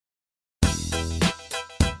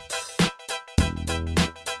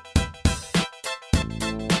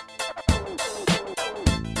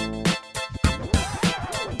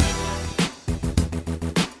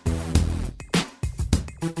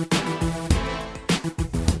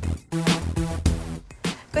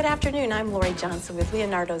Good afternoon. I'm Laurie Johnson with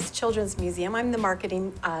Leonardo's Children's Museum. I'm the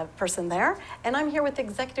marketing person there, and I'm here with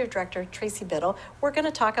Executive Director Tracy Bittle. We're going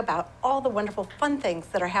to talk about all the wonderful fun things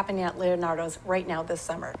that are happening at Leonardo's right now this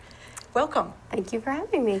summer. Welcome. Thank you for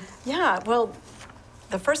having me. Yeah, well,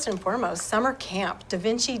 the first and foremost, summer camp, Da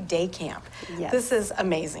Vinci Day Camp. Yes. This is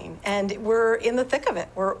amazing, and we're in the thick of it.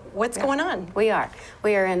 What's going on? We are.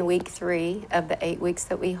 We are in week 3 of the 8 weeks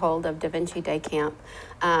that we hold of Da Vinci Day Camp.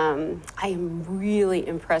 I am really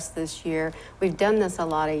impressed this year. We've done this a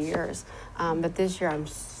lot of years, but this year I'm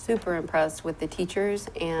super impressed with the teachers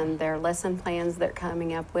and their lesson plans they're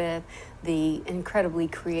coming up with, the incredibly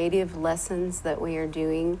creative lessons that we are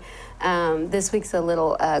doing. This week's a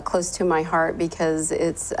little close to my heart because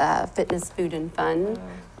it's fitness, food, and fun.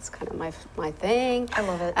 It's kind of my thing. I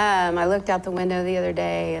love it. I looked out the window the other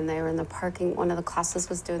day and they were in the parking, one of the classes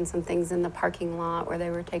was doing some things in the parking lot where they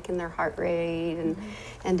were taking their heart rate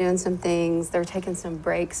and doing some things. They were taking some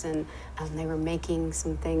breaks and they were making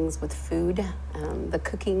some things with food. The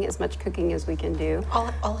cooking, as much cooking as we can do.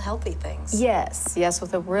 All healthy things. Yes,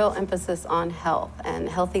 with a real emphasis on health and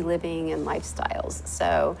healthy living and lifestyles.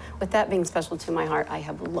 So with that being special to my heart, I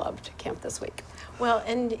have loved camp this week. Well,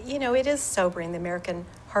 and you know, it is sobering. The American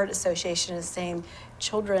Heart Association is saying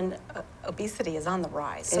children obesity is on the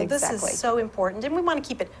rise. So Exactly. This is so important, and we want to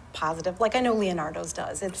keep it positive, like I know Leonardo's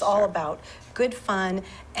does. It's all about good fun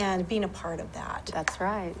and being a part of that. That's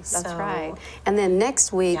right. That's So- right. And then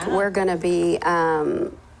next week we're going to be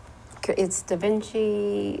it's Da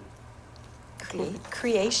Vinci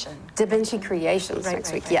Creation. Da Vinci Creations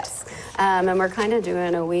next week. Right. Yes. And we're kind of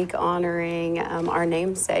doing a week honoring our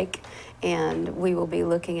namesake. And we will be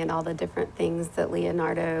looking at all the different things that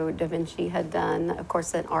Leonardo da Vinci had done, of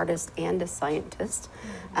course, an artist and a scientist.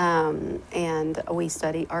 And we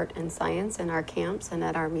study art and science in our camps and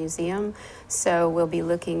at our museum. So we'll be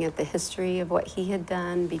looking at the history of what he had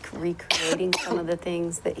done, be recreating some of the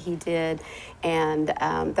things that he did. And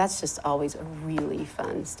that's just always a really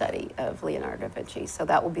fun study of Leonardo da Vinci. So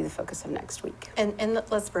that will be the focus of next week. And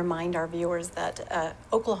let's remind our viewers that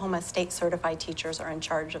Oklahoma State certified teachers are in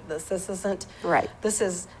charge of this. This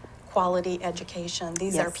is quality education.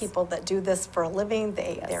 These are people that do this for a living.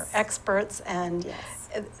 They're experts, and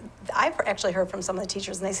I've actually heard from some of the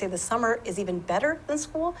teachers, and they say the summer is even better than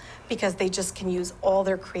school because they just can use all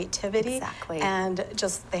their creativity and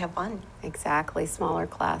just they have fun. Exactly. Smaller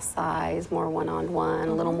class size, more one-on-one,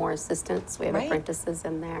 a little more assistance. We have apprentices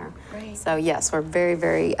in there. So yes, we're very,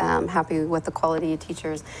 very happy with the quality of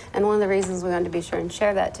teachers. And one of the reasons we wanted to be sure and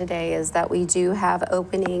share that today is that we do have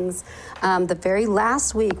openings. The very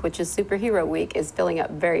last week, which is Superhero Week, is filling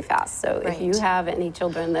up very fast. So if you have any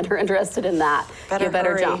children that are interested in that, you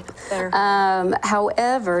better jump.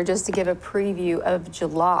 However, just to give a preview of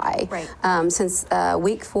July, since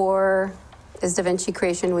week 4 is Da Vinci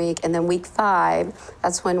Creation Week, and then week 5,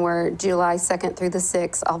 that's when we're July 2nd through the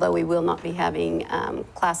 6th, although we will not be having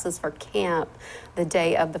classes for camp the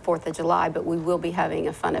day of the 4th of July, but we will be having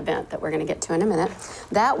a fun event that we're going to get to in a minute.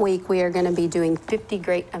 That week, we are going to be doing 50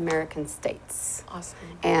 Great American States. Awesome.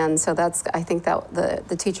 And so that's, I think that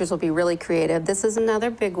the teachers will be really creative. This is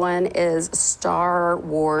another big one, is Star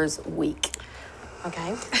Wars Week.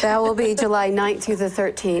 Okay. That will be July 9th through the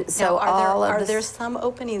 13th. So now, are there some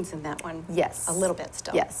openings in that one? Yes. A little bit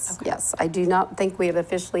still? Yes, yes. I do not think we have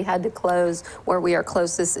officially had to close. Where we are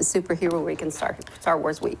closest is Superhero Week and Star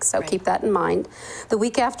Wars Week. So keep that in mind. The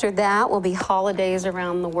week after that will be holidays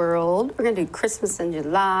around the world. We're going to do Christmas in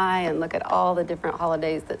July and look at all the different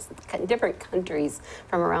holidays that different countries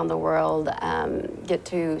from around the world get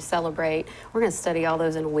to celebrate. We're going to study all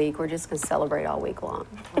those in a week. We're just going to celebrate all week long.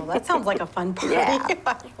 Well, that sounds like a fun party.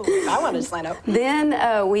 I want to sign up. Then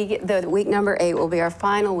the week number 8 will be our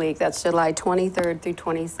final week. That's July 23rd through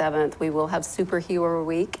 27th. We will have Superhero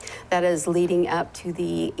Week. That is leading up to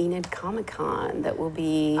the Enid Comic-Con that will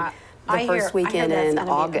be the first weekend in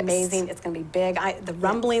August. Amazing. It's going to be big. The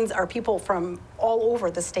rumblings are people from all over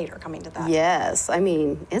the state are coming to that. Yes. I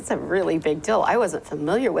mean, it's a really big deal. I wasn't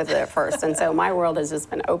familiar with it at first, and so my world has just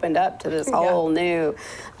been opened up to this whole new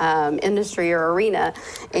industry or arena.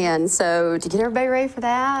 And so to get everybody ready for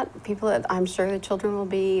that, I'm sure the children will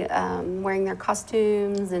be wearing their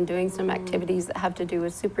costumes and doing some activities that have to do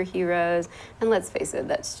with superheroes. And let's face it,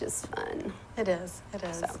 that's just fun. It is. It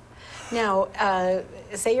is. So. Now,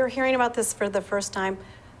 say you're hearing about this for the first time.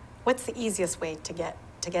 What's the easiest way to get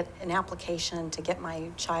to get an application to get my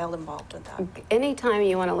child involved with that? Anytime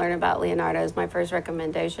you want to learn about Leonardo's, my first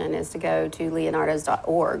recommendation is to go to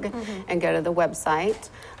leonardos.org and go to the website.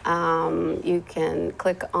 You can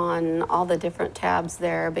click on all the different tabs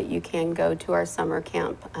there, but you can go to our summer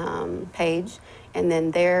camp page. And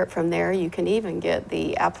then from there, you can even get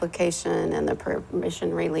the application and the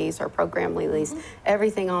permission release or program release,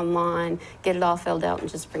 everything online, get it all filled out and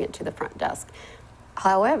just bring it to the front desk.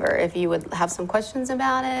 However, if you would have some questions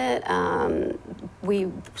about it, we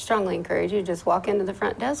strongly encourage you to just walk into the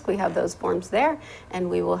front desk. We have those forms there, and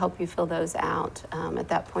we will help you fill those out at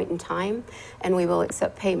that point in time, and we will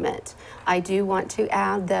accept payment. I do want to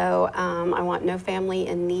add, though, I want no family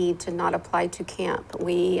in need to not apply to camp.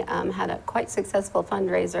 We had a quite successful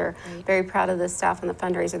fundraiser, very proud of the staff and the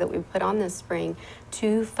fundraiser that we put on this spring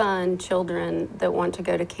to fund children that want to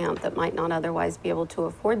go to camp that might not otherwise be able to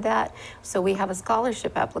afford that. So we have a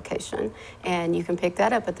scholarship application, and you can pick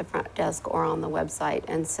that up at the front desk or on the website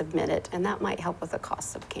and submit it, and that might help with the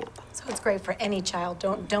cost of camp. So it's great for any child.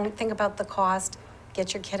 Don't think about the cost.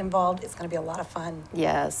 Get your kid involved. It's going to be a lot of fun.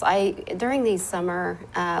 Yes, during these summer,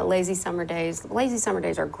 lazy summer days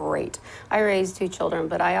are great. I raised 2 children,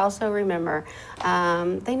 but I also remember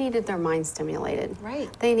they needed their mind stimulated. Right.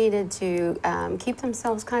 They needed to keep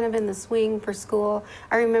themselves kind of in the swing for school.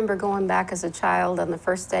 I remember going back as a child on the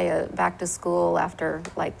first day back to school after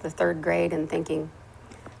like the 3rd grade and thinking,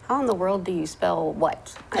 how in the world do you spell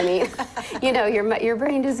what? I mean, you know, your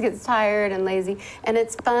brain just gets tired and lazy, and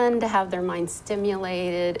it's fun to have their mind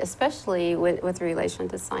stimulated, especially with relation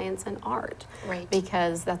to science and art. Right.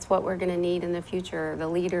 Because that's what we're going to need in the future. The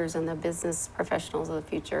leaders and the business professionals of the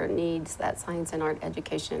future needs that science and art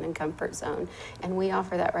education and comfort zone, and we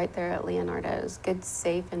offer that right there at Leonardo's. Good,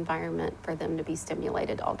 safe environment for them to be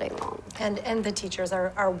stimulated all day long. And the teachers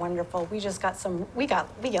are wonderful. We just got we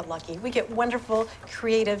get lucky. We get wonderful,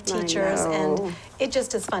 creative teachers, and it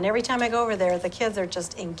just is fun. Every time I go over there, the kids are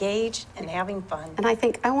just engaged and having fun. And I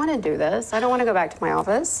think, I want to do this. I don't want to go back to my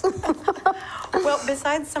office. Well,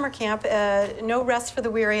 besides summer camp, no rest for the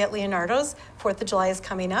weary at Leonardo's. 4th of July is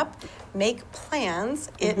coming up. Make plans.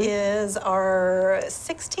 It is our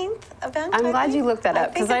 16th event. I'm glad you looked that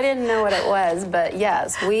up because I didn't know what it was. But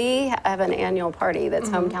yes, we have an annual party that's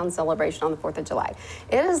hometown celebration on the 4th of July.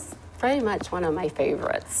 It is pretty much one of my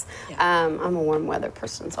favorites. Yeah. I'm a warm weather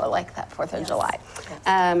person, so I like that 4th of July.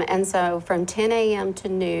 Yes. And so from 10 a.m. to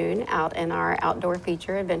noon out in our outdoor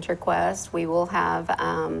feature, Adventure Quest, we will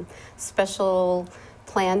have special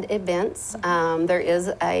planned events. There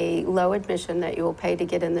is a low admission that you will pay to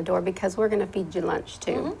get in the door because we're going to feed you lunch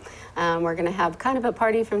too. We're going to have kind of a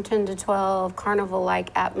party from 10 to 12, carnival-like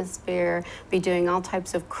atmosphere, be doing all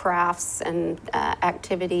types of crafts and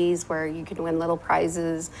activities where you can win little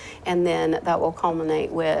prizes, and then that will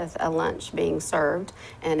culminate with a lunch being served.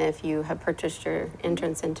 And if you have purchased your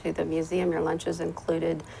entrance into the museum, your lunch is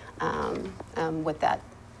included with that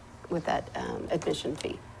admission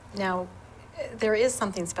fee. Now, there is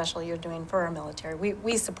something special you're doing for our military.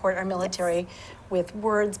 We support our military with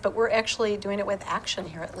words, but we're actually doing it with action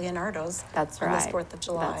here at Leonardo's. That's on right. this 4th of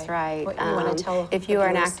July. That's right. What you want to tell if you are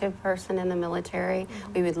an active person in the military,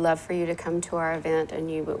 we would love for you to come to our event,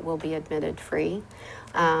 and you will be admitted free.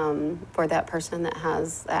 For that person that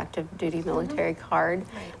has the active duty military card,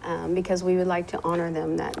 because we would like to honor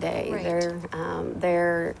them that day. Right.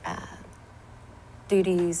 Their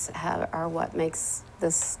duties are what makes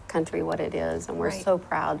this country what it is, and we're so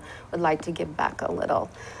proud. Would like to give back a little.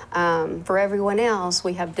 For everyone else,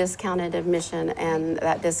 we have discounted admission, and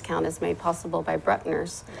that discount is made possible by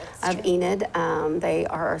Bruckner's of Enid. They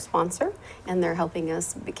are our sponsor, and they're helping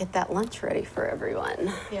us get that lunch ready for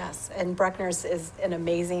everyone. Yes, and Bruckner's is an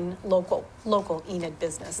amazing local Enid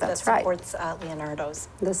business that supports Leonardo's.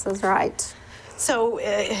 This is right. So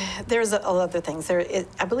there's other things.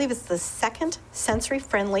 I believe it's the 2nd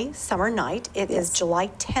sensory-friendly summer night. It is July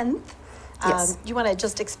 10th. Yes. You want to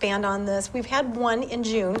just expand on this? We've had one in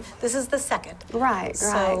June. This is the 2nd. Right,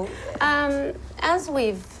 so,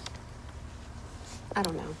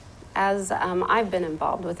 as I've been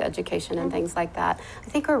involved with education and things like that, I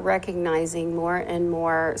think we're recognizing more and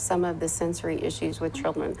more some of the sensory issues with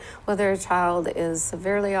children. Whether a child is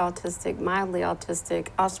severely autistic, mildly autistic,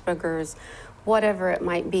 Asperger's, whatever it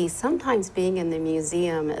might be. Sometimes being in the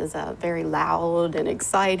museum is a very loud and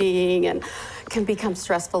exciting and can become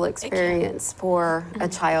stressful experience for a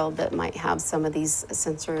child that might have some of these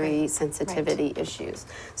sensory sensitivity issues.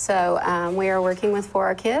 So we are working with For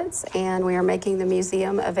Our Kids, and we are making the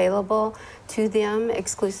museum available to them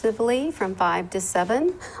exclusively from 5 to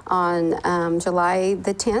 7 on July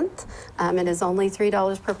the 10th. It is only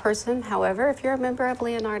 $3 per person. However, if you're a member of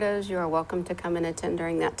Leonardo's, you are welcome to come and attend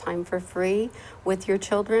during that time for free with your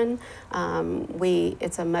children.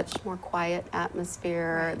 It's a much more quiet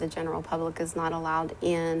atmosphere. The general public is not allowed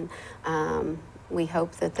in. We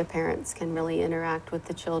hope that the parents can really interact with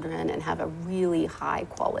the children and have a really high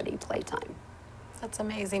quality playtime. That's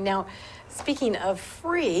amazing. Now, speaking of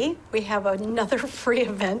free, we have another free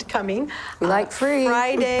event coming. We like free.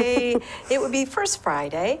 Friday, it would be first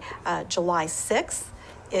Friday, July 6th.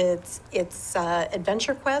 It's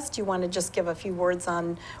Adventure Quest. You want to just give a few words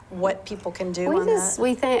on what people can do on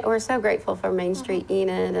that? We're so grateful for Main Street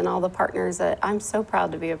Enid and all the partners. I'm so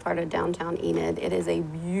proud to be a part of downtown Enid. It is a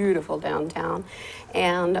beautiful downtown.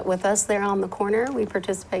 And with us there on the corner, we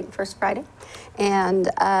participate first Friday. And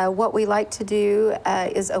what we like to do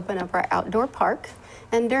is open up our outdoor park.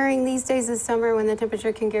 And during these days of summer when the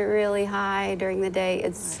temperature can get really high during the day,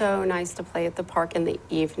 it's so nice to play at the park in the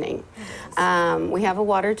evening. We have a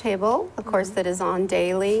water table, of course, that is on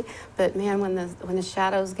daily, but man, when the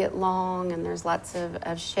shadows get long and there's lots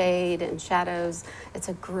of shade and shadows, it's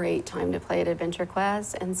a great time to play at Adventure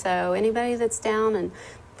Quest. And so anybody that's down and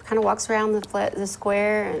kind of walks around the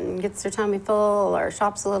square and gets their tummy full or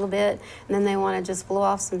shops a little bit, and then they want to just blow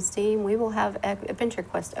off some steam, we will have Adventure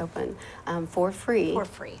Quest open for free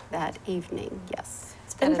that evening. Yes.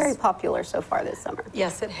 It's been very popular so far this summer.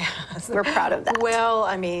 Yes, it has. We're proud of that. Well,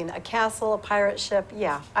 I mean, a castle, a pirate ship,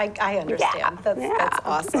 yeah, I understand. That's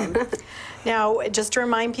awesome. Now, just to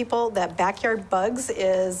remind people that Backyard Bugs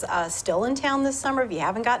is still in town this summer. If you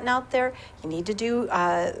haven't gotten out there, you need to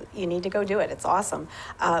go do it. It's awesome.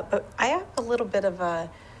 But I have a little bit of a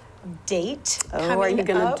date coming up. Are you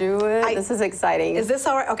going to do it? This is exciting. Is this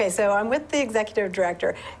all right? Okay, so I'm with the executive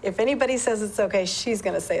director. If anybody says it's okay, she's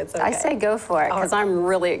going to say it's okay. I say go for it, because I'm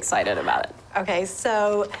really excited about it. Okay,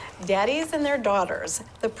 so daddies and their daughters,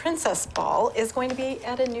 the Princess Ball is going to be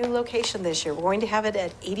at a new location this year. We're going to have it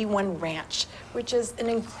at 81 Ranch, which is an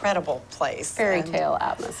incredible place. Fairy tale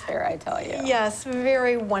atmosphere, I tell you. Yes,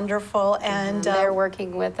 very wonderful. And they're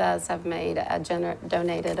working with us, have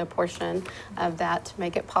donated a portion of that to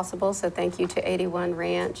make it possible. So thank you to 81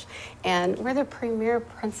 Ranch. And we're the premier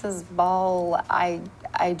Princess Ball.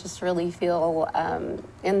 I just really feel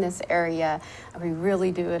in this area, we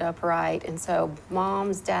really do it upright. And so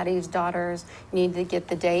moms, daddies, daughters, you need to get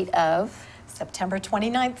the date of September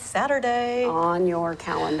 29th, Saturday. On your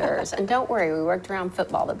calendars. And don't worry, we worked around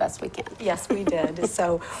football the best we can. Yes, we did.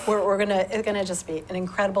 So it's gonna just be an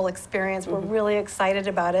incredible experience. We're really excited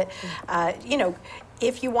about it. You know,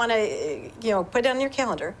 if you want to, put it on your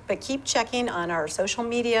calendar, but keep checking on our social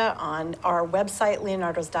media, on our website,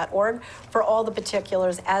 leonardos.org, for all the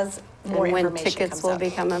particulars as more information comes up. When tickets will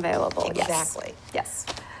become available. Exactly. Yes.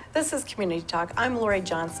 This is Community Talk. I'm Laurie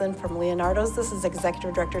Johnson from Leonardo's. This is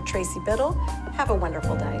Executive Director Tracy Bittle. Have a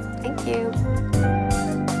wonderful day. Thank you.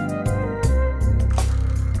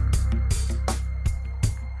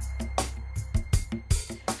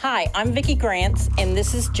 Hi, I'm Vicki Grants, and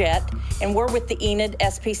this is Jet, and we're with the Enid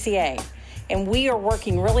SPCA. And we are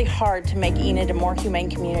working really hard to make Enid a more humane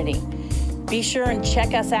community. Be sure and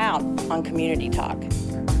check us out on Community Talk.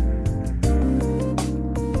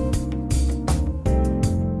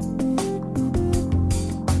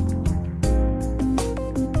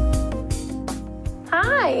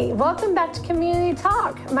 Hi, welcome back to Community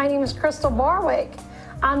Talk. My name is Crystal Barwick.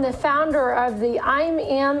 I'm the founder of the I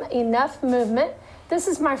Am Enough movement. This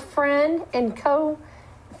is my friend and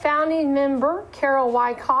co-founding member, Carol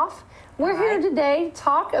Wycoff. We're here today to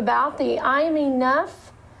talk about the I Am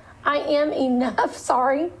Enough,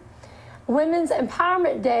 Women's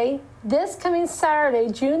Empowerment Day this coming Saturday,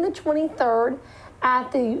 June the 23rd at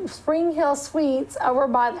the Spring Hill Suites over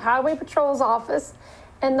by the Highway Patrol's office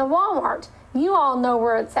and the Walmart. You all know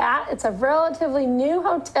where it's at. It's a relatively new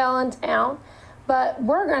hotel in town, but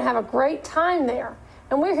we're going to have a great time there.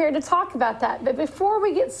 And we're here to talk about that. But before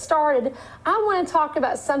we get started, I want to talk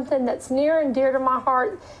about something that's near and dear to my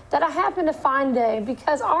heart that I happened to find today,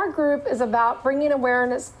 because our group is about bringing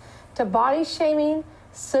awareness to body shaming,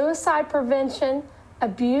 suicide prevention,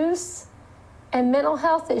 abuse, and mental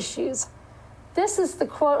health issues. This is the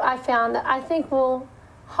quote I found that I think will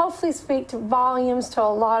hopefully speak to volumes to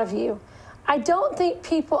a lot of you. I don't think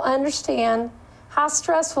people understand how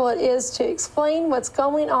stressful it is to explain what's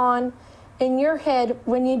going on in your head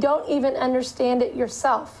when you don't even understand it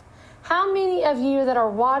yourself? How many of you that are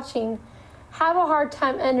watching have a hard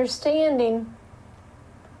time understanding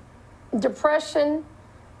depression,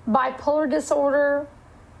 bipolar disorder,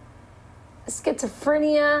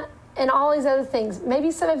 schizophrenia, and all these other things? Maybe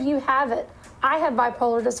some of you have it. I have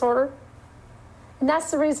bipolar disorder, and that's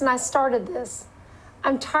the reason I started this.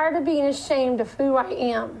 I'm tired of being ashamed of who I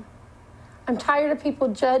am. I'm tired of people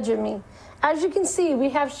judging me. As you can see, we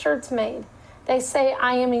have shirts made. They say,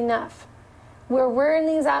 I am enough. We're wearing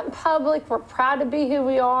these out in public. We're proud to be who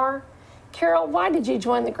we are. Carol, why did you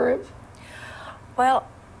join the group? Well,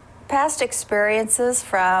 past experiences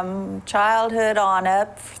from childhood on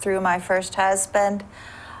up through my first husband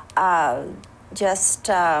just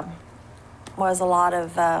was a lot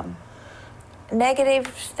of negative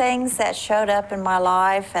things that showed up in my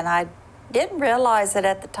life, and I didn't realize it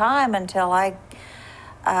at the time until I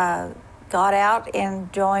got out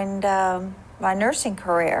and joined my nursing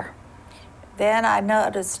career. Then I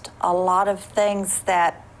noticed a lot of things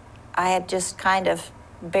that I had just kind of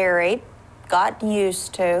buried, gotten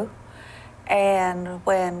used to, and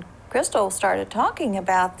when Crystal started talking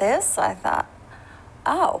about this, I thought,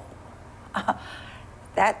 oh,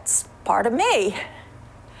 that's part of me.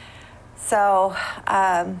 So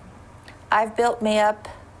I've built me up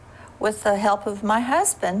with the help of my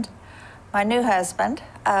husband, my new husband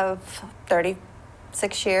of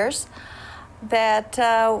 36 years, that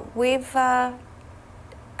we've got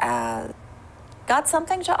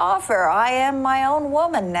something to offer. I am my own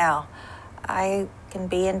woman now. I can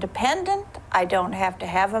be independent. I don't have to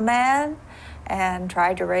have a man, and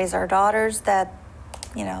try to raise our daughters that,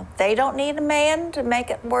 you know, they don't need a man to make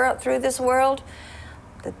it through this world,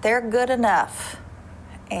 that they're good enough.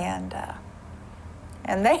 And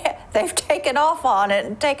they've taken off on it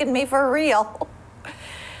and taken me for real.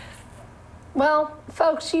 Well,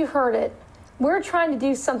 folks, you heard it. We're trying to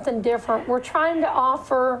do something different. We're trying to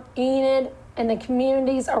offer Enid and the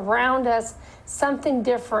communities around us something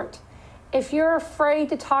different. If you're afraid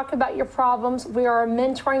to talk about your problems, we are a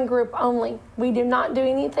mentoring group only. We do not do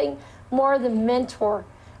anything more than mentor.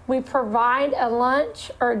 We provide a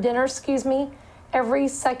lunch or a dinner, every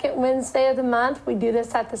second Wednesday of the month. We do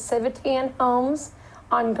this at the Civitan Homes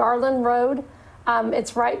on Garland Road.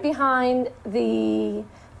 It's right behind the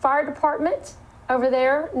fire department over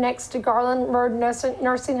there next to Garland Road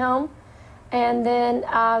Nursing Home. And then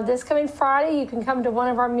this coming Friday, you can come to one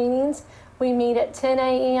of our meetings. We meet at 10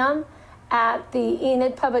 a.m. at the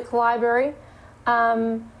Enid Public Library.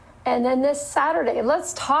 And then this Saturday,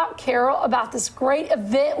 let's talk, Carol, about this great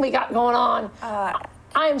event we got going on.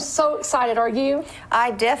 I am so excited. Are you?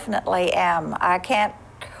 I definitely am. I can't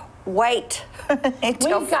wait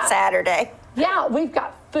until Saturday. Yeah, we've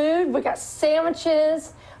got food, we've got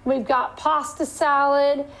sandwiches, we've got pasta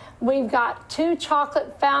salad, we've got 2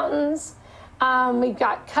 chocolate fountains, we've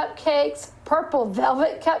got cupcakes, purple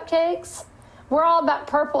velvet cupcakes. We're all about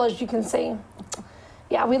purple, as you can see.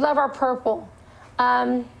 Yeah, we love our purple.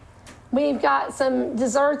 We've got some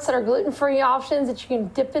desserts that are gluten-free options that you can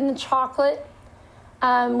dip in the chocolate.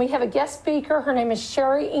 We have a guest speaker. Her name is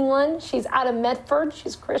Sherry England. She's out of Medford.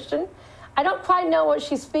 She's Christian. I don't quite know what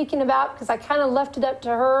she's speaking about because I kind of left it up to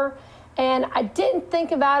her, and I didn't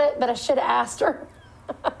think about it, but I should have asked her.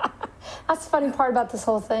 That's the funny part about this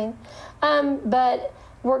whole thing. But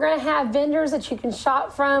we're going to have vendors that you can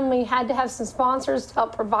shop from. We had to have some sponsors to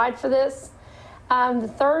help provide for this.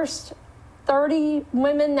 The first 30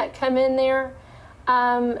 women that come in there,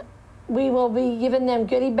 we will be giving them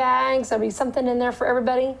goodie bags. There'll be something in there for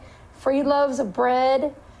everybody. Free loaves of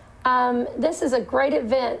bread. This is a great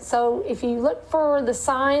event. So if you look for the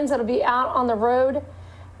signs that'll be out on the road,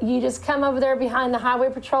 you just come over there behind the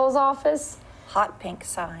Highway Patrol's office. Hot pink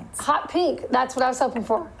signs. Hot pink, that's what I was hoping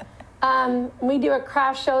for. We do a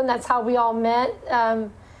craft show, and that's how we all met.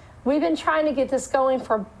 We've been trying to get this going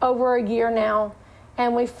for over a year now,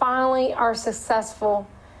 and we finally are successful.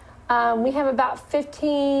 We have about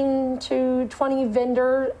 15 to 20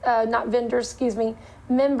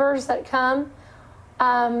 members that come.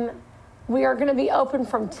 We are going to be open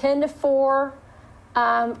from 10 to 4.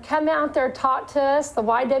 Come out there, talk to us. The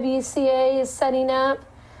YWCA is setting up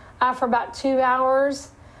for about 2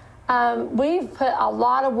 hours. We've put a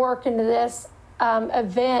lot of work into this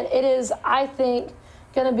event. It is, I think,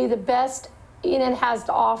 going to be the best Enid has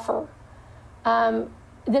to offer.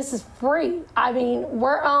 This is free. I mean,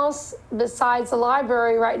 where else besides the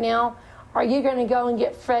library right now are you going to go and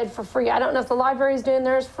get fed for free? I don't know if the library is doing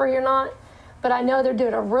theirs free or not, but I know they're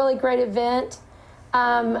doing a really great event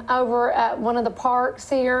over at one of the parks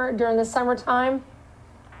here during the summertime.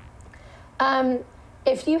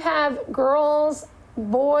 If you have girls,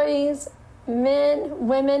 boys, men,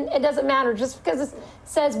 women, it doesn't matter. Just because it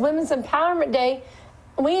says Women's Empowerment Day,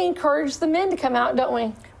 we encourage the men to come out, don't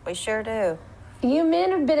we? We sure do. You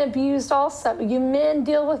men have been abused also. You men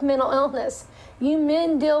deal with mental illness. You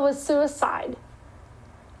men deal with suicide.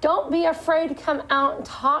 Don't be afraid to come out and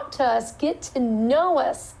talk to us. Get to know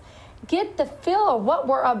us. Get the feel of what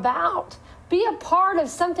we're about. Be a part of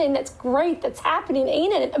something that's great that's happening.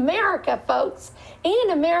 Enid America, folks.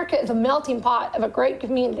 Enid America is a melting pot of a great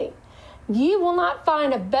community. You will not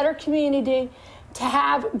find a better community to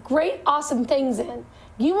have great, awesome things in.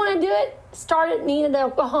 You want to do it? Start at Enid,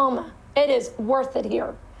 Oklahoma. It is worth it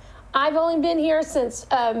here. I've only been here since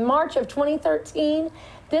March of 2013.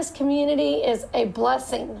 This community is a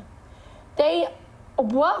blessing. They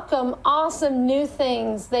welcome awesome new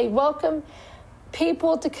things. They welcome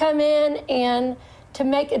people to come in and to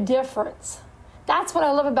make a difference. That's what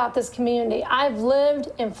I love about this community. I've lived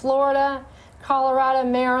in Florida, Colorado,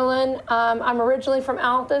 Maryland. I'm originally from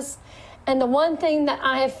Altus. And the one thing that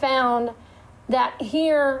I have found that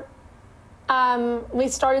here, we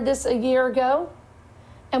started this a year ago,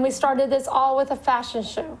 and we started this all with a fashion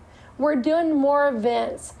show. We're doing more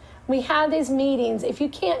events. We have these meetings. If you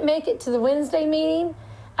can't make it to the Wednesday meeting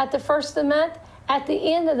at the first of the month, at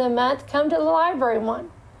the end of the month, come to the library one.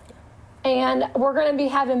 And we're going to be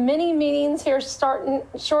having many meetings here starting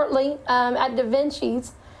shortly at Da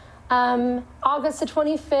Vinci's. August the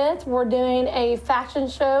 25th, we're doing a fashion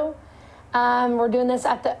show. We're doing this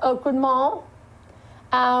at the Oakwood Mall.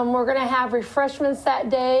 We're going to have refreshments that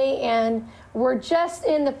day, and we're just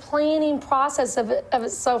in the planning process of it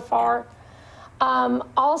so far.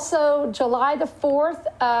 Also, July the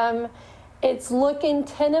 4th, it's looking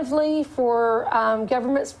tentatively for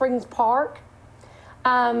Government Springs Park.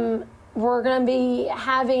 We're going to be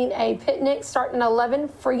having a picnic starting at 11,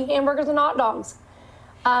 free hamburgers and hot dogs.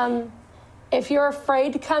 If you're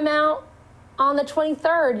afraid to come out on the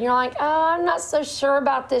 23rd, you're like, oh, I'm not so sure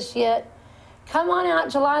about this yet. Come on out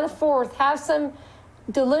July the 4th. Have some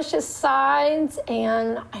delicious sides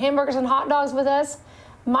and hamburgers and hot dogs with us.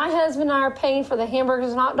 My husband and I are paying for the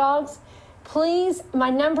hamburgers and hot dogs. Please, my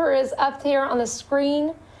number is up there on the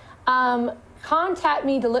screen. Contact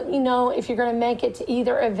me to let me know if you're going to make it to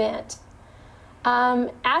either event.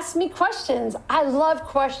 Ask me questions. I love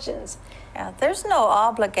questions. Yeah, there's no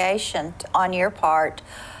obligation on your part.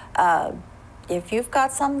 If you've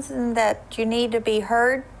got something that you need to be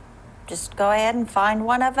heard, just go ahead and find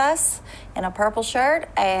one of us in a purple shirt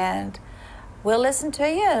and we'll listen to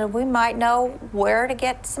you, and we might know where to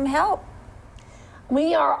get some help.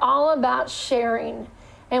 We are all about sharing,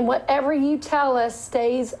 and whatever you tell us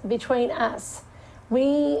stays between us.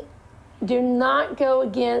 We do not go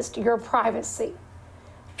against your privacy.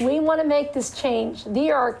 We want to make this change.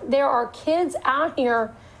 There are kids out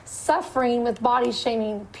here suffering with body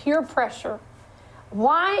shaming, peer pressure.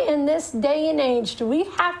 Why in this day and age do we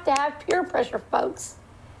have to have peer pressure, folks?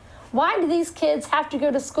 Why do these kids have to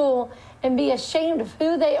go to school and be ashamed of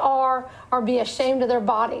who they are or be ashamed of their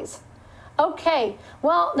bodies? Okay,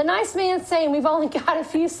 well, the nice man's saying we've only got a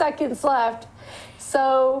few seconds left.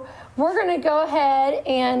 So we're going to go ahead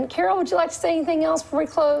and, Carol, would you like to say anything else before we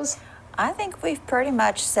close? I think we've pretty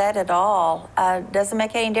much said it all. Doesn't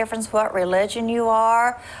make any difference what religion you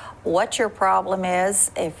are, what your problem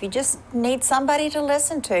is, if you just need somebody to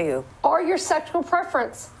listen to you. Or your sexual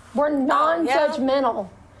preference. We're non-judgmental.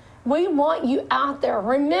 We want you out there.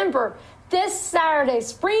 Remember, this Saturday,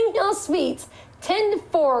 Spring Hill Suites, 10 to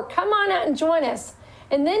 4. Come on out and join us.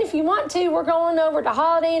 And then if you want to, we're going over to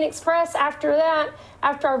Holiday Inn Express after that,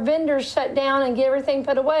 after our vendors shut down and get everything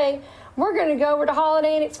put away. We're going to go over to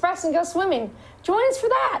Holiday Inn Express and go swimming. Join us for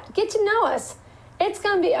that. Get to know us. It's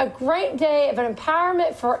going to be a great day of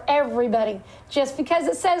empowerment for everybody. Just because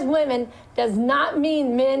it says women does not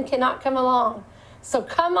mean men cannot come along. So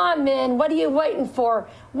come on, men. What are you waiting for?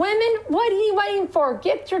 Women, what are you waiting for?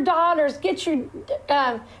 Get your daughters, get your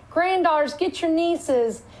granddaughters, get your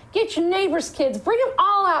nieces, get your neighbors' kids. Bring them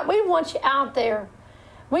all out. We want you out there.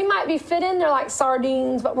 We might be fit in there like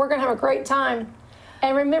sardines, but we're going to have a great time.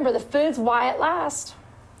 And remember, the food's why it lasts.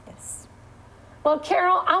 Yes. Well,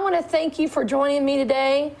 Carol, I want to thank you for joining me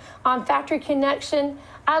today on Factory Connection.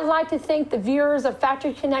 I'd like to thank the viewers of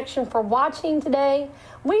Factory Connection for watching today.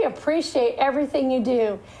 We appreciate everything you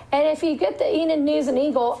do. And if you get the Enid News and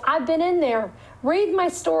Eagle, I've been in there. Read my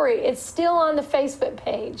story. It's still on the Facebook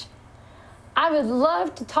page. I would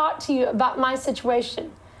love to talk to you about my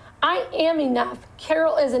situation. I am enough.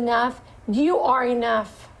 Carol is enough. You are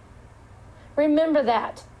enough. Remember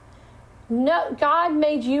that. No, God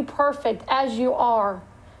made you perfect as you are.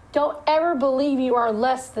 Don't ever believe you are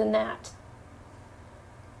less than that.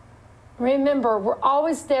 Remember, we're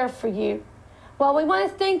always there for you. Well, we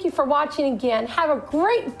want to thank you for watching again. Have a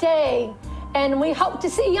great day, and we hope to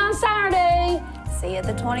see you on Saturday. See you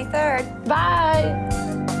the 23rd. Bye.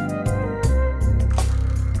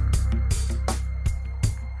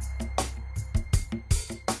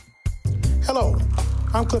 Hello,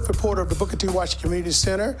 I'm Clifford Porter of the Booker T. Washington Community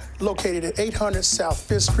Center, located at 800 South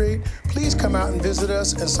 5th Street. Please come out and visit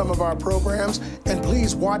us in some of our programs, and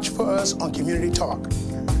please watch for us on Community Talk.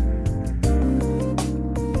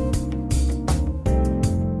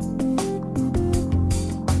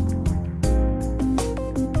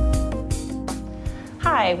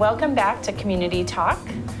 Hi, welcome back to Community Talk.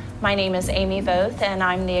 My name is Amy Voth, and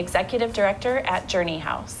I'm the Executive Director at Journey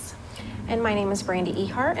House. And my name is Brandi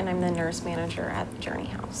Ehardt, and I'm the Nurse Manager at Journey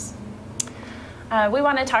House. We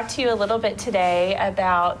want to talk to you a little bit today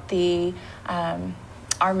about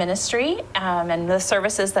our ministry and the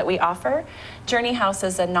services that we offer. Journey House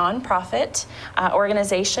is a nonprofit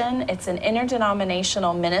organization. It's an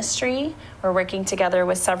interdenominational ministry. We're working together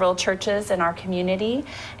with several churches in our community,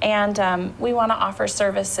 and we want to offer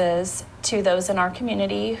services to those in our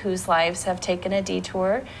community whose lives have taken a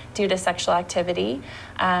detour due to sexual activity.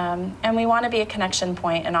 And we want to be a connection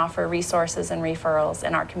point and offer resources and referrals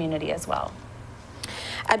in our community as well.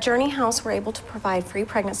 At Journey House, we're able to provide free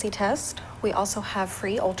pregnancy tests. We also have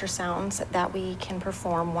free ultrasounds that we can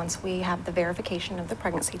perform once we have the verification of the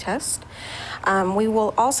pregnancy test. We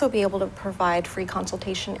will also be able to provide free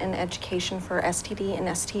consultation and education for STD and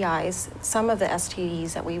STIs. Some of the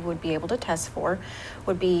STDs that we would be able to test for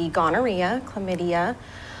would be gonorrhea, chlamydia,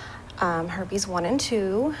 herpes 1 and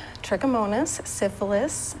 2, trichomonas,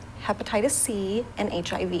 syphilis, hepatitis C, and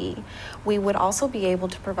HIV. We would also be able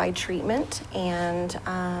to provide treatment and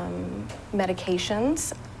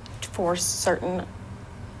medications for certain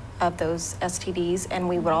of those STDs, and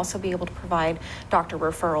we would also be able to provide doctor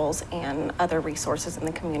referrals and other resources in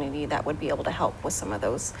the community that would be able to help with some of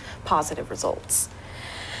those positive results.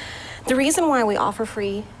 The reason why we offer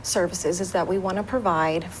free services is that we want to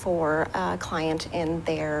provide for a client in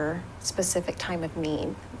their specific time of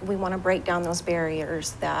need. We want to break down those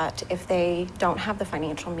barriers that if they don't have the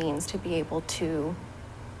financial means to be able to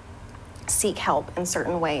seek help in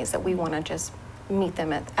certain ways, that we want to just meet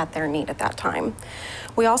them at their need at that time.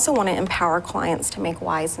 We also want to empower clients to make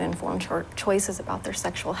wise and informed choices about their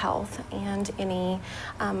sexual health and any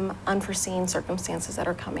unforeseen circumstances that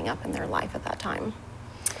are coming up in their life at that time.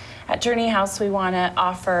 At Journey House, we want to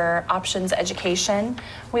offer options education.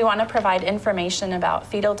 We want to provide information about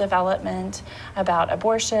fetal development, about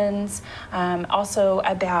abortions, also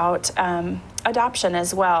about adoption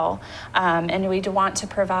as well. And we want to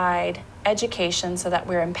provide education so that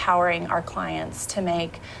we're empowering our clients to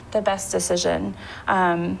make the best decision.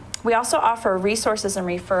 We also offer resources and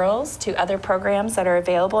referrals to other programs that are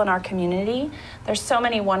available in our community. There's so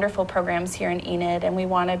many wonderful programs here in Enid, and we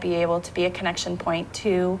want to be able to be a connection point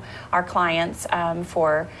to our clients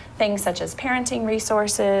for things such as parenting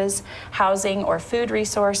resources, housing or food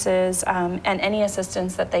resources, and any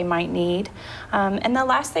assistance that they might need. And the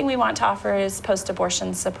last thing we want to offer is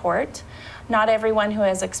post-abortion support. Not everyone who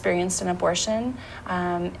has experienced an abortion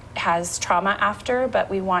has trauma after, but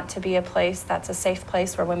we want to be a place that's a safe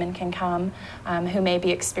place where women can come who may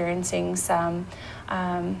be experiencing some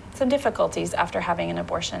difficulties after having an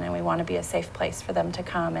abortion, and we want to be a safe place for them to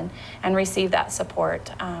come and receive that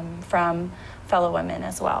support from fellow women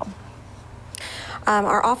as well.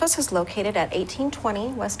 Our office is located at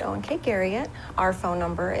 1820 West Owen K. Garriott. Our phone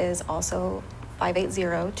number is also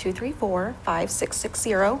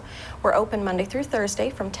 580-234-5660. We're open Monday through Thursday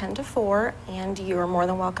from 10 to 4, and you are more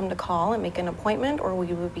than welcome to call and make an appointment, or we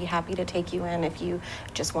would be happy to take you in if you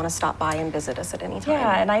just want to stop by and visit us at any time.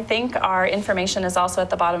 Yeah, and I think our information is also at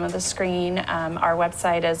the bottom of the screen, our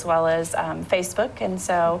website as well as Facebook, and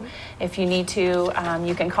so if you need to,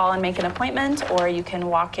 you can call and make an appointment, or you can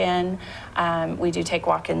walk in. We do take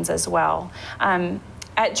walk-ins as well.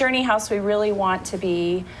 At Journey House, we really want to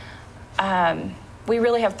be we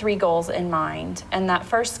really have 3 goals in mind, and that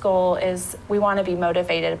first goal is we want to be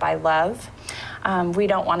motivated by love. We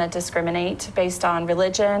don't want to discriminate based on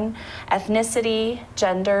religion, ethnicity,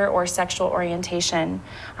 gender, or sexual orientation,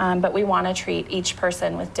 but we want to treat each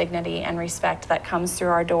person with dignity and respect that comes through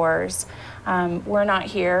our doors. We're not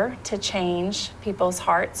here to change people's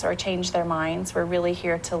hearts or change their minds. We're really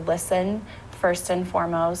here to listen first and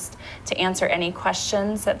foremost, to answer any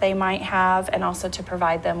questions that they might have, and also to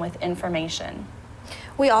provide them with information.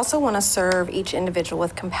 We also want to serve each individual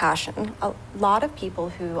with compassion. A lot of people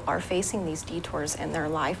who are facing these detours in their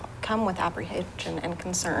life come with apprehension and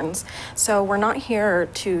concerns. So we're not here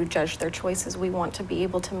to judge their choices. We want to be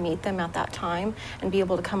able to meet them at that time and be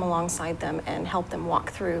able to come alongside them and help them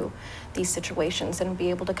walk through these situations and be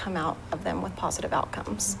able to come out of them with positive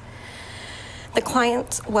outcomes. The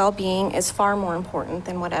client's well-being is far more important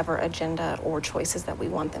than whatever agenda or choices that we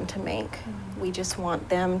want them to make. We just want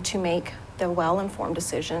them to make the well-informed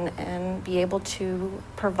decision and be able to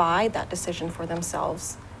provide that decision for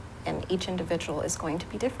themselves. And each individual is going to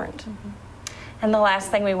be different. And the last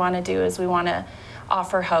thing we want to do is we want to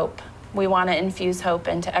offer hope. We want to infuse hope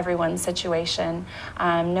into everyone's situation.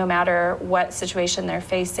 No matter what situation they're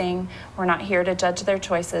facing, we're not here to judge their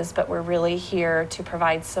choices, but we're really here to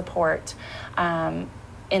provide support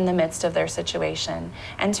in the midst of their situation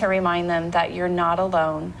and to remind them that you're not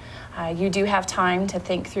alone. You do have time to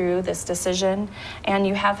think through this decision, and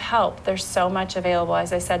you have help. There's so much available,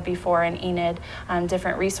 as I said before, in Enid,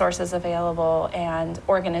 different resources available and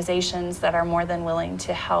organizations that are more than willing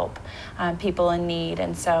to help people in need.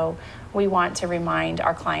 And so we want to remind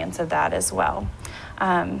our clients of that as well.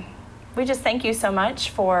 We just thank you so much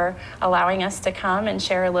for allowing us to come and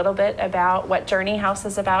share a little bit about what Journey House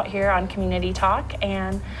is about here on Community Talk,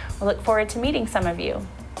 and we look forward to meeting some of you.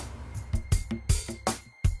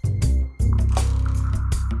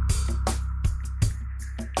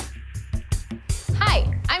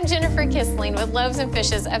 Hi, I'm Jennifer Kissling with Loaves and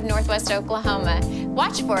Fishes of Northwest Oklahoma.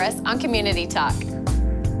 Watch for us on Community Talk.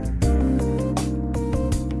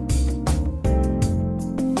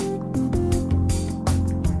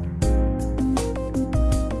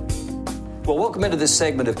 Well, welcome into this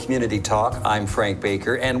segment of Community Talk. I'm Frank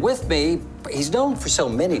Baker, and with me, he's known for so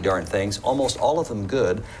many darn things, almost all of them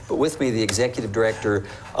good, but with me, the executive director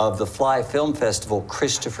of the Fly Film Festival,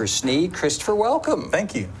 Christopher Sneed. Christopher, welcome.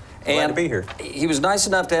 Thank you. Glad to be here. He was nice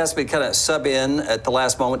enough to ask me to kind of sub in at the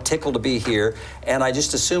last moment, tickled to be here, and I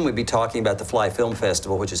just assumed we'd be talking about the Fly Film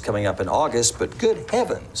Festival, which is coming up in August, but good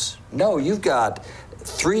heavens, no, you've got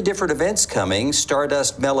 3 different events coming: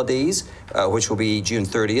 Stardust Melodies, which will be June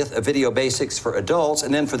 30th, a Video Basics for adults,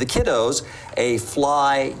 and then for the kiddos, a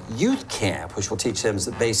Fly Youth Camp, which will teach them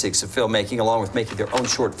the basics of filmmaking along with making their own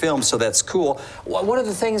short films, so that's cool. One of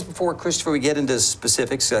the things before, Christopher, we get into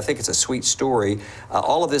specifics, I think it's a sweet story,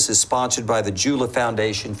 all of this is sponsored by the JULA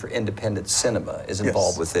Foundation for Independent Cinema is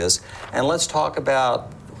involved with this, and let's talk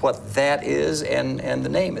about what that is and the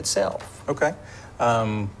name itself. Okay.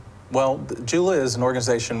 Well, JULA is an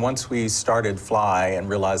organization, once we started Fly and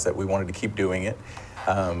realized that we wanted to keep doing it,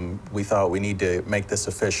 we thought we need to make this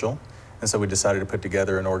official. And so we decided to put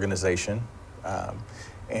together an organization.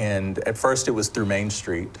 And at first it was through Main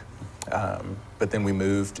Street, but then we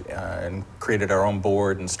moved and created our own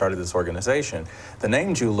board and started this organization. The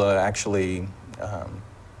name JULA actually,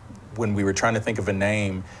 when we were trying to think of a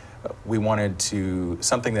name, we wanted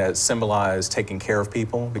something that symbolized taking care of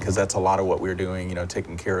people, because that's a lot of what we're doing, you know,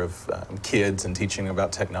 taking care of kids and teaching them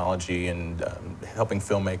about technology and helping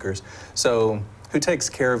filmmakers. So who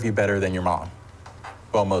takes care of you better than your mom?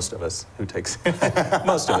 Well, most of us who takes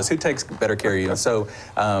better care of you. So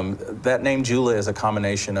that name JULA is a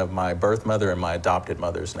combination of my birth mother and my adopted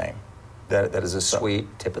mother's name. That is a sweet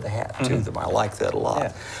tip of the hat to them. I like that a lot.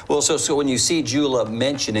 Yeah. Well, so when you see JULA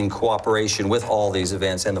mentioned in cooperation with all these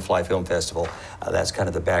events and the Fly Film Festival, that's kind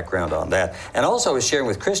of the background on that. And also I was sharing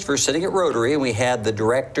with Christopher, sitting at Rotary, and we had the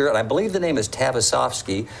director, and I believe the name is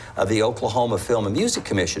Tavasovsky, of the Oklahoma Film and Music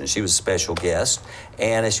Commission, and she was a special guest.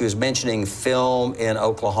 And as she was mentioning film in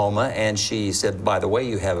Oklahoma, and she said, by the way,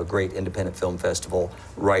 you have a great independent film festival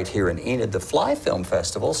right here in Enid, the Fly Film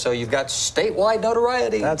Festival, so you've got statewide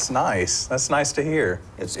notoriety. That's nice. That's nice to hear.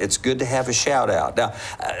 It's good to have a shout out. Now,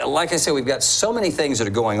 like I said, we've got so many things that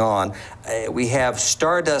are going on. We have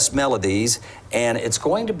Stardust Melodies, and it's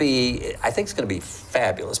going to be, I think it's going to be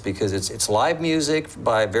fabulous, because it's live music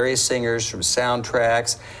by various singers from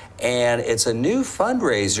soundtracks, and it's a new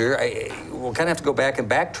fundraiser. We'll kind of have to go back and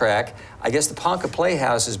backtrack. I guess the Ponca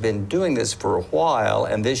Playhouse has been doing this for a while,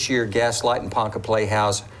 and this year Gaslight and Ponca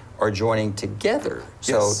Playhouse are joining together.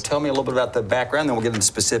 So yes. Tell me a little bit about the background, then we'll get into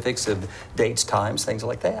specifics of dates, times, things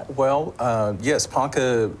like that. Well, yes,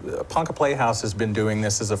 Ponca Playhouse has been doing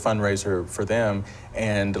this as a fundraiser for them,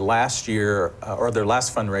 and last year, or their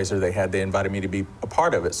last fundraiser they invited me to be a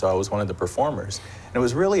part of it, so I was one of the performers. And it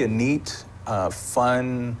was really a neat,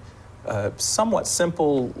 fun, somewhat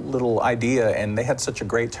simple little idea, and they had such a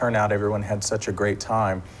great turnout. Everyone had such a great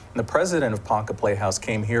time. And the president of Ponca Playhouse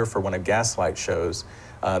came here for one of Gaslight shows,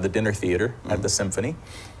 the dinner theater at the Symphony,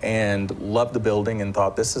 and loved the building and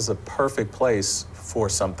thought this is a perfect place for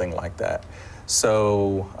something like that.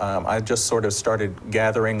 So I just sort of started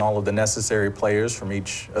gathering all of the necessary players from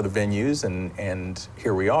each of the venues, and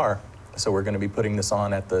here we are. So we're going to be putting this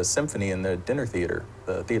on at the Symphony in the Dinner Theater,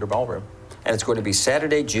 the Theater Ballroom. And it's going to be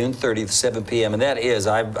Saturday, June 30th, 7 p.m. And that is,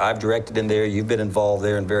 I've directed in there, you've been involved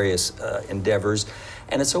there in various endeavors.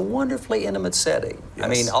 And it's a wonderfully intimate setting. Yes. I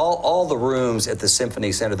mean, all the rooms at the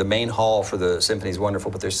Symphony Center, the main hall for the Symphony is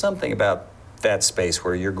wonderful, but there's something about that space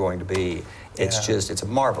where you're going to be. It's just, it's a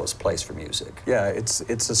marvelous place for music. Yeah, it's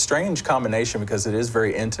a strange combination because it is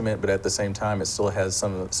very intimate, but at the same time, it still has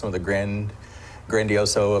some of the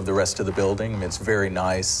grandioso of the rest of the building. I mean, it's very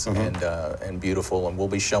nice and beautiful, and we'll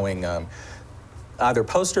be showing either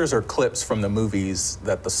posters or clips from the movies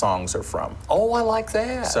that the songs are from. Oh, I like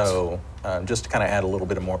that. So just to kind of add a little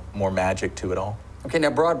bit of more magic to it all. Okay,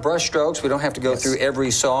 now broad brush strokes. We don't have to go through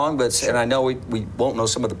every song, but and I know we won't know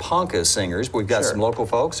some of the Ponca singers, but we've got some local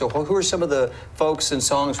folks. So who are some of the folks and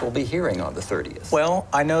songs we'll be hearing on the 30th? Well,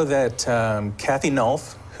 I know that Kathy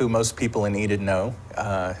Nulf, who most people in Enid know,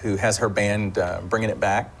 who has her band Bringing It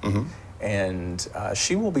Back. And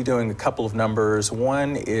she will be doing a couple of numbers.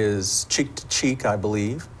 One is Cheek to Cheek, I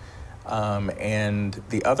believe. And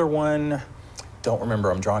the other one, don't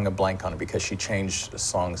remember, I'm drawing a blank on it because she changed the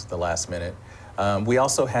songs at the last minute. We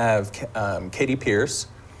also have Katie Pierce,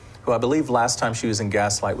 who I believe last time she was in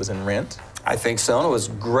Gaslight was in Rent. I think so, and it was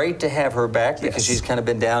great to have her back because she's kind of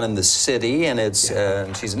been down in the city, and it's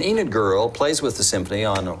she's an Enid girl, plays with the symphony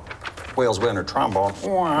on Wales Winter trombone,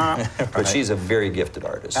 but she's a very gifted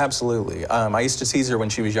artist. Absolutely. I used to tease her when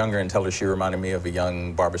she was younger and tell her she reminded me of a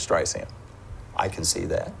young Barbra Streisand. I can see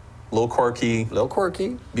that. A little quirky. A little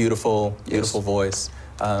quirky. Beautiful, beautiful voice.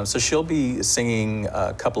 So she'll be singing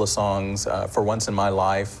a couple of songs, For Once in My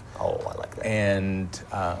Life. Oh, I like that. And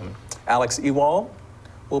Alex Ewald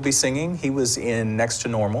will be singing. He was in Next to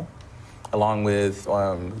Normal, along with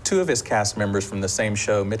two of his cast members from the same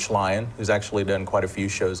show, Mitch Lyon, who's actually done quite a few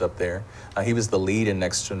shows up there. He was the lead in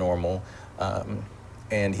Next to Normal,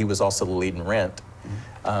 and he was also the lead in Rent.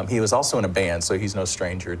 He was also in a band, so he's no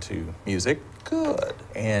stranger to music. Good.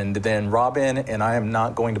 And then Robin, and I am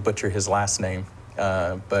not going to butcher his last name,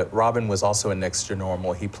 but Robin was also in Next to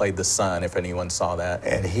Normal. He played the son, if anyone saw that.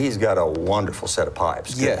 And he's got a wonderful set of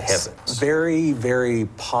pipes. Good heavens. Very, very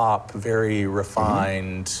pop, very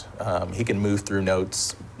refined. He can move through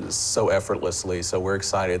notes so effortlessly, so we're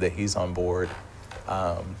excited that he's on board.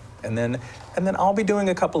 And then I'll be doing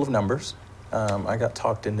a couple of numbers. I got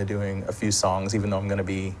talked into doing a few songs, even though I'm going to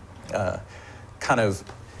be kind of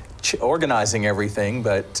organizing everything,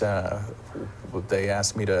 but they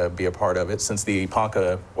asked me to be a part of it. Since the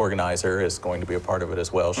Ponca organizer is going to be a part of it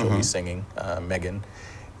as well, she'll be singing, Megan.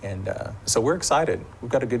 And so we're excited.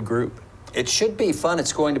 We've got a good group. It should be fun.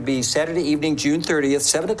 It's going to be Saturday evening, June 30th,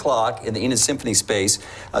 7 o'clock in the Enid Symphony Space,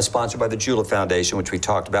 sponsored by the JULA Foundation, which we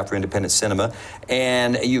talked about for independent cinema.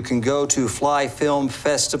 And you can go to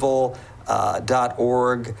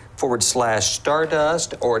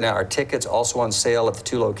flyfilmfestival.org/Stardust, or now our tickets also on sale at the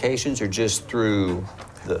two locations, or just through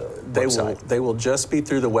the website? They will just be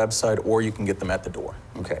through the website, or you can get them at the door.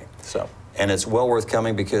 Okay. And it's well worth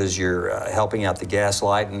coming because you're helping out the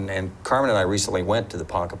Gaslight. And Carmen and I recently went to the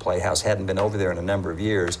Ponca Playhouse, hadn't been over there in a number of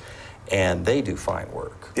years, and they do fine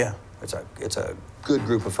work. Yeah. It's a good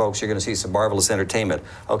group of folks. You're going to see some marvelous entertainment.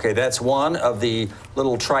 Okay, that's one of the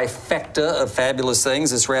little trifecta of fabulous things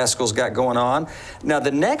this rascal's got going on. Now,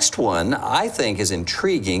 the next one I think is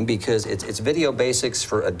intriguing because it's video basics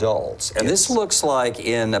for adults. And this looks like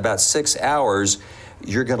in about 6 hours,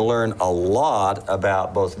 you're going to learn a lot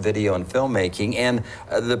about both video and filmmaking. And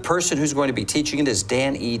the person who's going to be teaching it is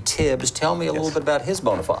Dan E. Tibbs. Tell me a little bit about his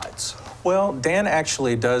bona fides. Well, Dan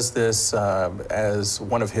actually does this as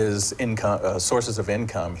one of his sources of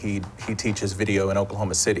income. He teaches video in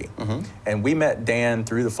Oklahoma City. And we met Dan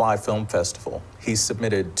through the Fly Film Festival. He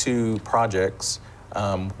submitted 2 projects,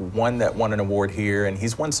 one that won an award here, and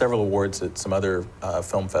he's won several awards at some other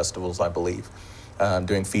film festivals, I believe,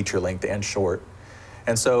 doing feature length and short.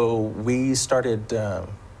 And so we started,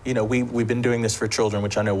 you know, we've been doing this for children,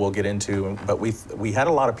 which I know we'll get into, but we had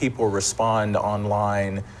a lot of people respond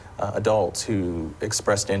online, adults who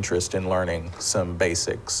expressed interest in learning some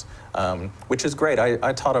basics, which is great.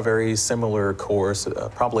 I taught a very similar course,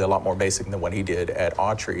 probably a lot more basic than what he did at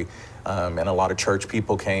Autry, and a lot of church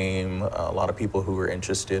people came, a lot of people who were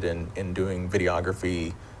interested in doing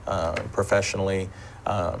videography professionally.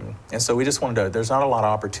 And so we just wanted to, there's not a lot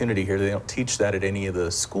of opportunity here. They don't teach that at any of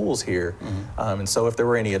the schools here. And so if there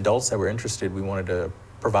were any adults that were interested, we wanted to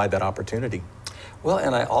provide that opportunity. Well,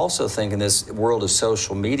 and I also think in this world of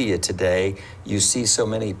social media today, you see so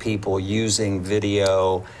many people using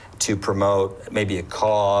video to promote maybe a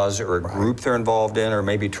cause or a group they're involved in, or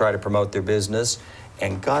maybe try to promote their business.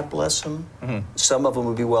 And God bless them, some of them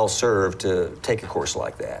would be well served to take a course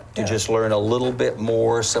like that, to just learn a little bit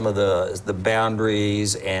more, some of the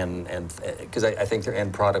boundaries, and because I think their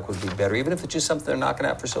end product would be better, even if it's just something they're knocking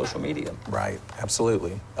out for social media. Right,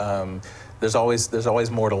 absolutely. There's always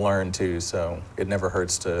more to learn too, so it never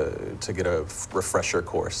hurts to get a refresher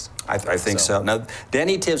course. I think so. Now,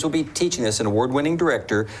 Danny Tibbs will be teaching this, an award-winning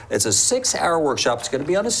director. It's a 6-hour workshop. It's going to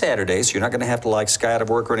be on a Saturday, so you're not going to have to like sky out of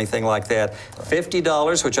work or anything like that.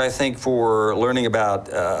 $50, which I think for learning about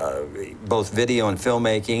both video and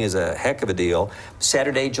filmmaking is a heck of a deal.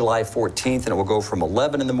 Saturday, July 14th, and it will go from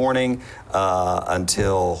 11 in the morning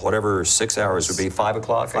until whatever 6 hours would be, 5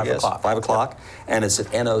 o'clock, I guess? 5 o'clock. And it's at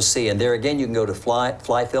NOC. And there again, you can go to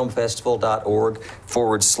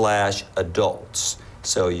flyfilmfestival.org/adults.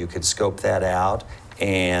 So you can scope that out,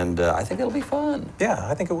 and I think it'll be fun. Yeah,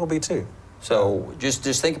 I think it will be too. So just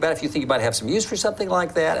think about if you think you might have some use for something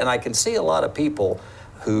like that, and I can see a lot of people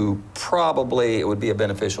who probably it would be a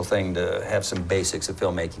beneficial thing to have some basics of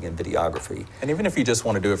filmmaking and videography. And even if you just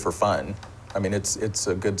want to do it for fun, I mean, it's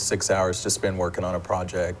a good 6 hours to spend working on a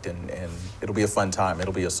project, and it'll be a fun time.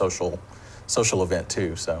 It'll be a social event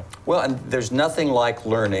too, so. Well, and there's nothing like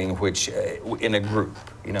learning which in a group.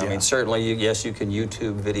 You know, I mean, certainly, yes, you can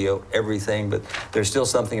YouTube video everything, but there's still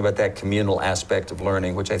something about that communal aspect of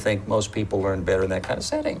learning, which I think most people learn better in that kind of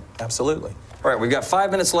setting. Absolutely. All right, we've got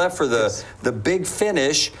 5 minutes left for the big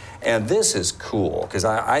finish, and this is cool, because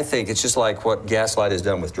I think it's just like what Gaslight has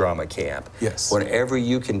done with Drama Camp. Yes. Whenever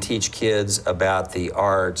you can teach kids about the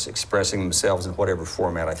arts, expressing themselves in whatever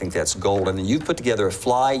format, I think that's golden. And you've put together a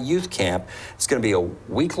Fly Youth Camp. It's going to be a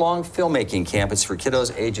week-long filmmaking camp. It's for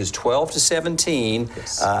kiddos ages 12 to 17.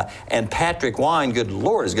 Yes. And Patrick Wine, good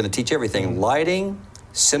Lord, is going to teach everything, lighting,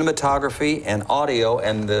 cinematography, and audio,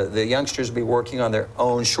 and the youngsters will be working on their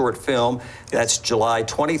own short film. That's July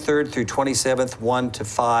 23rd through 27th, 1 to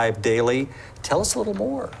 5 daily. Tell us a little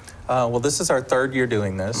more. Well, this is our 3rd year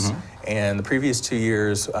doing this, and the previous 2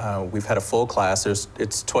 years we've had a full class.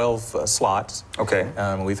 It's 12 slots. Okay.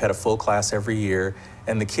 We've had a full class every year,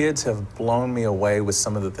 and the kids have blown me away with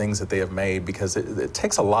some of the things that they have made, because it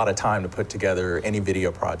takes a lot of time to put together any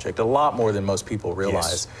video project, a lot more than most people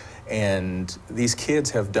realize. Yes. And these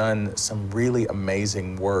kids have done some really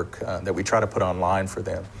amazing work that we try to put online for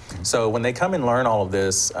them. So when they come and learn all of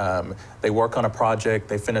this, they work on a project,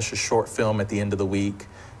 they finish a short film at the end of the week.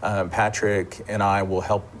 Patrick and I will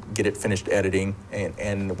help get it finished editing,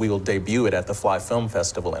 and we will debut it at the Fly Film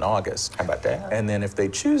Festival in August. How about that? And then if they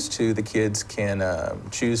choose to, the kids can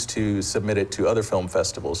choose to submit it to other film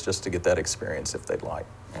festivals just to get that experience if they'd like.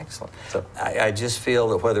 Excellent. So I just feel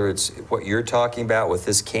that whether it's what you're talking about with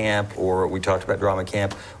this camp, or we talked about Drama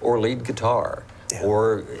Camp, or lead guitar,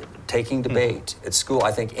 or taking debate at school,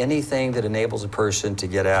 I think anything that enables a person to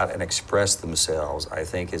get out and express themselves, I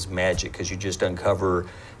think is magic, because you just uncover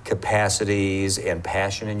capacities and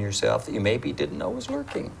passion in yourself that you maybe didn't know was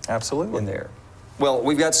lurking. Absolutely. In there. Well,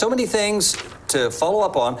 we've got so many things to follow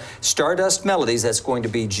up on. Stardust Melodies, that's going to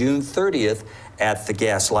be June 30th at the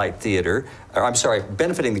Gaslight Theater. Or, I'm sorry,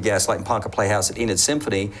 benefiting the Gaslight and Ponca Playhouse at Enid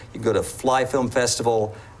Symphony. You can go to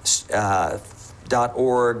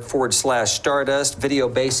flyfilmfestival.org/Stardust, Video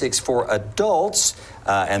Basics for Adults,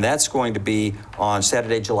 and that's going to be on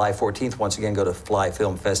Saturday, July 14th. Once again, go to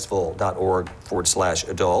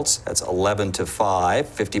flyfilmfestival.org/adults. That's 11 to 5,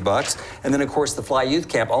 $50. And then, of course, the Fly Youth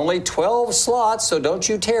Camp, only 12 slots, so don't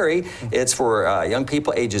you tarry. It's for young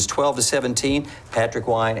people ages 12 to 17. Patrick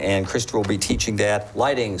Wine and Christopher will be teaching that.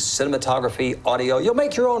 Lighting, cinematography, audio. You'll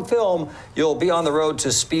make your own film. You'll be on the road to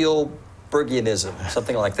Spielbergianism,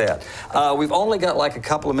 something like that. We've only got like a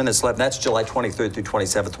couple of minutes left, and that's July 23rd through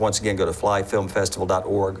 27th. Once again, go to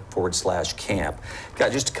flyfilmfestival.org/camp.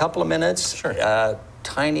 Got just a couple of minutes. Sure.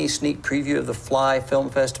 Tiny sneak preview of the Fly Film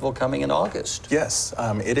Festival coming in August. Yes,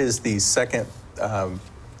 it is the second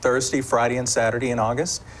Thursday, Friday, and Saturday in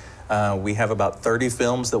August. We have about 30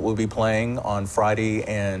 films that we'll be playing on Friday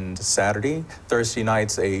and Saturday. Thursday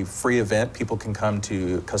night's a free event. People can come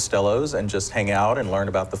to Costello's and just hang out and learn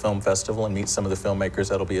about the film festival and meet some of the filmmakers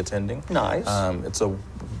that'll be attending. Nice. It's a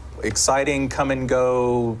exciting come and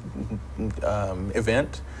go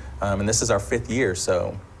event, and this is our 5th year,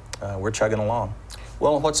 so we're chugging along.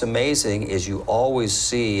 Well, what's amazing is you always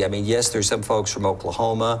see, I mean, yes, there's some folks from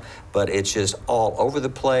Oklahoma, but it's just all over the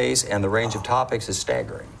place, and the range of topics is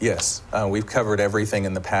staggering. Yes, we've covered everything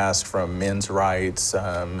in the past, from men's rights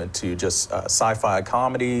to just sci-fi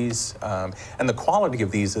comedies, and the quality of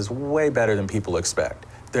these is way better than people expect.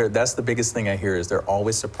 That's the biggest thing I hear, is they're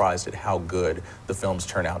always surprised at how good the films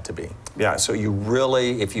turn out to be. Yeah, so you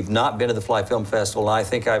really, if you've not been to the Fly Film Festival, and I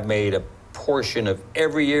think I've made a portion of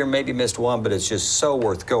every year, maybe missed one, but it's just so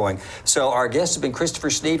worth going. So our guest has been Christopher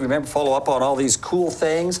Sneed. Remember, follow up on all these cool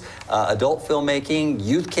things, adult filmmaking,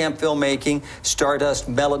 youth camp filmmaking, Stardust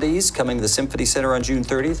Melodies, coming to the Symphony Center on June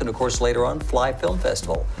 30th, and of course later on, Fly Film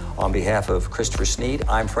Festival. On behalf of Christopher Sneed,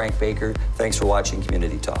 I'm Frank Baker. Thanks for watching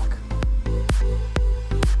Community Talk.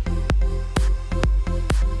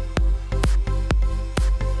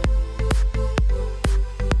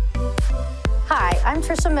 Hi, I'm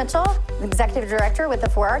Tricia Mitchell, Executive Director with the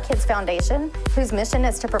 4 Our Kids Foundation, whose mission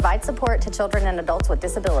is to provide support to children and adults with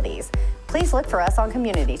disabilities. Please look for us on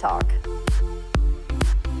Community Talk.